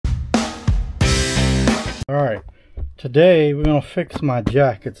Alright, today we're going to fix my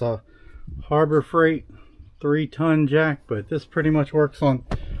jack. It's a Harbor Freight 3-ton jack, but this pretty much works on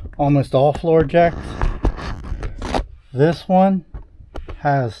almost all floor jacks. This one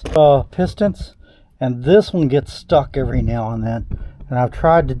has pistons, and this one gets stuck every now and then. And I've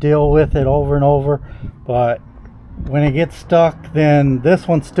tried to deal with it over and over, but when it gets stuck, then this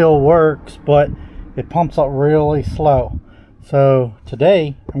one still works, but it pumps up really slow. So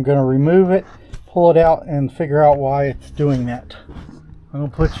today I'm going to remove it, pull it out, and figure out why it's doing that. I'm going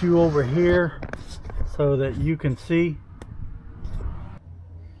to put you over here so that you can see.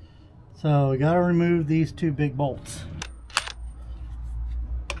 So we got to remove these two big bolts.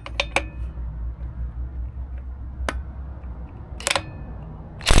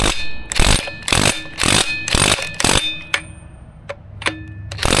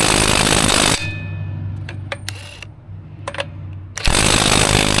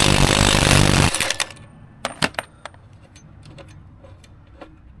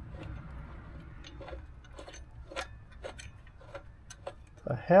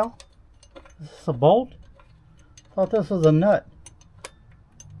 The hell? Is this a bolt? I thought this was a nut.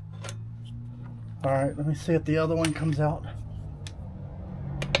 Alright, let me see if the other one comes out.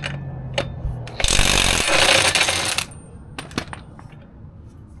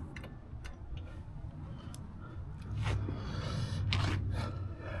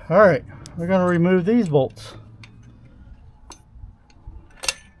 Alright, we're going to remove these bolts.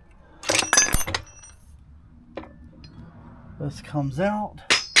 This comes out.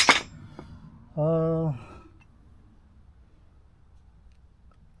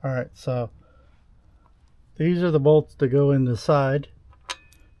 Alright, so these are the bolts that go in the side,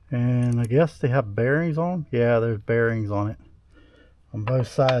 and I guess they have bearings on them. Yeah, there's bearings on it. On both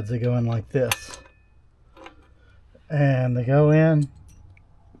sides they go in like this, and they go into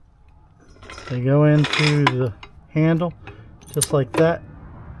the handle just like that.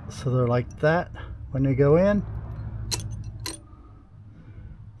 So they're like that when they go in.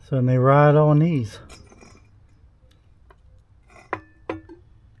 So then they ride on these.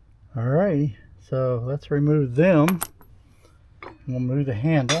 Alrighty, so let's remove them. We'll move the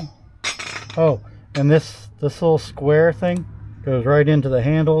handle. Oh, and this little square thing goes right into the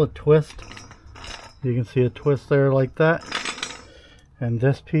handle, a twist. You can see a twist there like that. And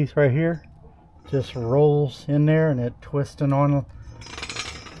this piece right here just rolls in there, and it twisting on,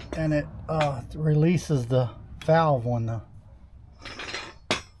 and it releases the valve on the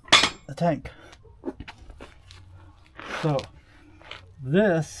tank. So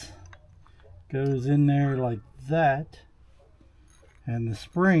this goes in there like that, and the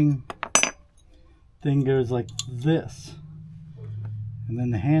spring thing goes like this, and then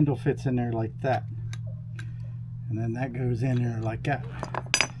the handle fits in there like that, and then that goes in there like that.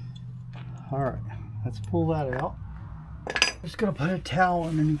 Alright, let's pull that out. I'm just gonna put a towel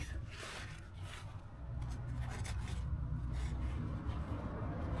underneath.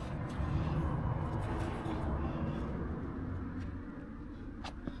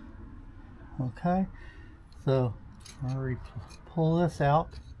 Okay, so I'll pull this out.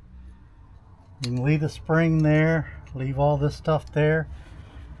 You can leave the spring there, leave all this stuff there,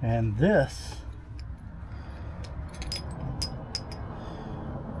 and this,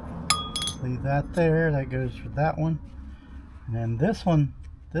 leave that there. That goes for that one. And then this one,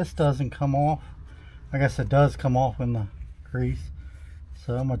 this doesn't come off. I guess it does come off in the grease.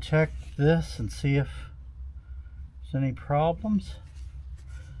 So I'm going to check this and see if there's any problems.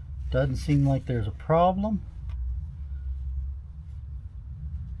 Doesn't seem like there's a problem.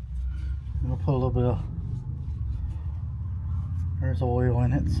 I'm going to put a little bit of, there's oil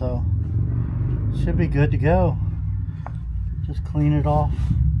in it, so should be good to go. Just clean it off.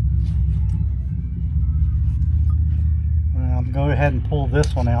 I'm going to go ahead and pull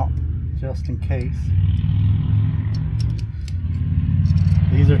this one out just in case.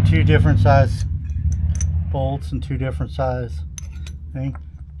 These are two different size bolts and two different size things.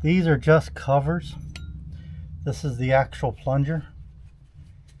 These are just covers. This is the actual plunger.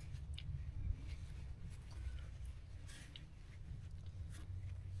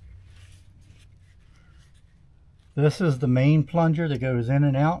 This is the main plunger that goes in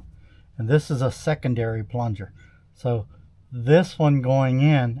and out, and this is a secondary plunger. So this one going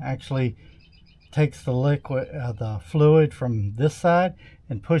in actually takes the liquid, the fluid from this side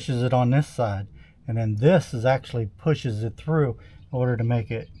and pushes it on this side, and then this is actually pushes it through in order to make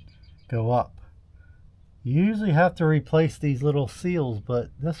it go up. You usually have to replace these little seals, but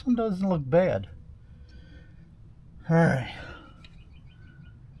this one doesn't look bad. Alright,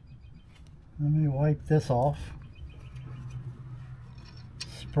 let me wipe this off.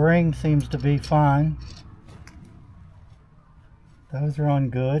 Spring seems to be fine. Those are on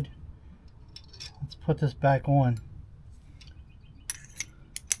good. Let's put this back on.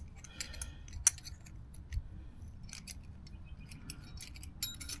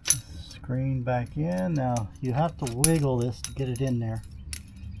 Screen back in. Now you have to wiggle this to get it in there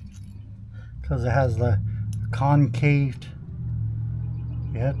because it has the concaved.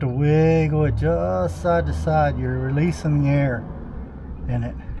 You have to wiggle it just side to side. You're releasing the air in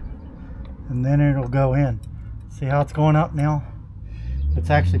it, and then it'll go in. See how it's going up now? It's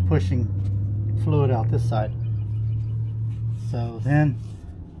actually pushing fluid out this side. So then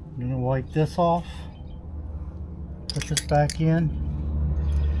I'm going to wipe this off, put this back in.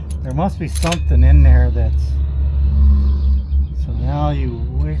 There must be something in there that's, so now you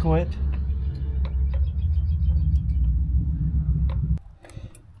wiggle it.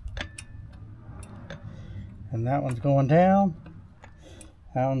 And that one's going down.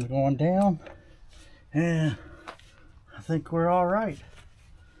 That one's going down. And I think we're all right.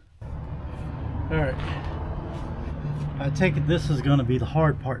 All right. I take it this is going to be the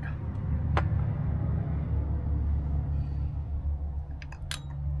hard part.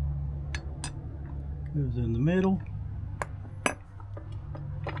 Goes in the middle.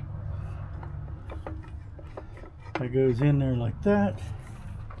 That goes in there like that.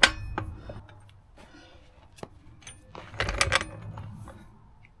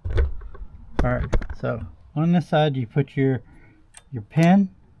 Alright, so on this side you put your pin,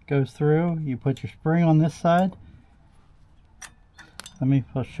 goes through, you put your spring on this side.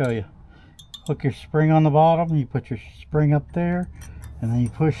 I'll show you. Hook your spring on the bottom, you put your spring up there, and then you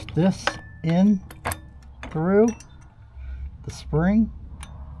push this in through the spring.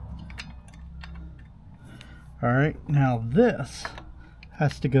 Alright, now this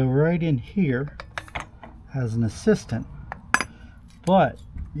has to go right in here as an assistant, but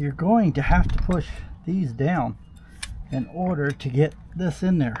you're going to have to push these down in order to get this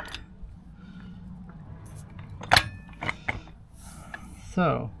in there.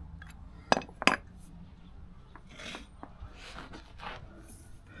 So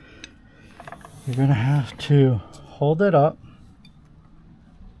you're going to have to hold it up,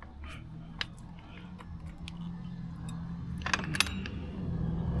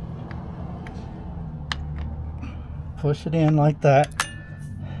 push it in like that.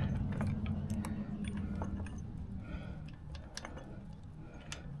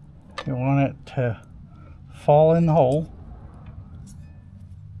 You want it to fall in the hole.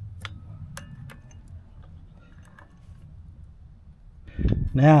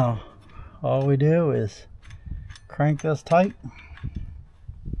 Now all we do is crank this tight.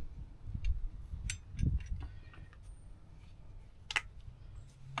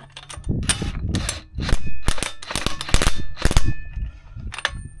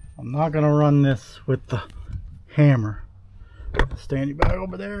 I'm not going to run this with the hammer. Stand you back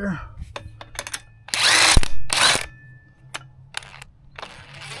over there.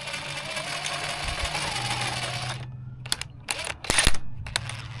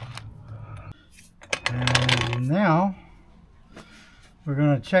 And now we're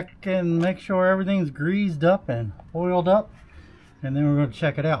going to check and make sure everything's greased up and oiled up, and then we're going to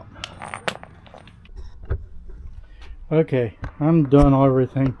check it out. Okay, I'm done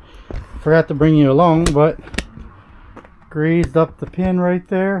everything. Forgot to bring you along, but greased up the pin right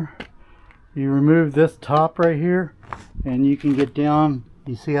there. You remove this top right here and you can get down.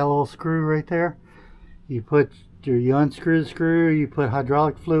 You see that little screw right there? You unscrew the screw, you put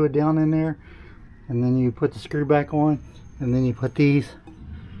hydraulic fluid down in there, and then you put the screw back on, and then you put these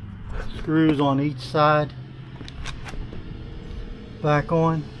screws on each side back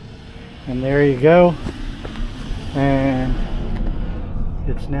on, and there you go. And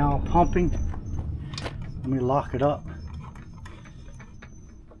it's now pumping. Let me lock it up.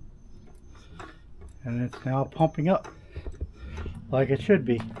 And it's now pumping up like it should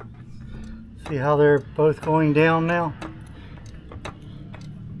be. See how they're both going down now?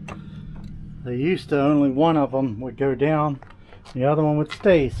 They used to only one of them would go down, the other one would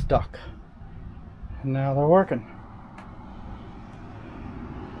stay stuck. And now they're working.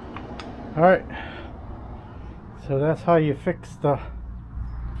 Alright, so that's how you fix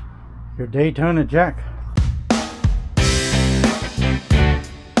your Daytona jack.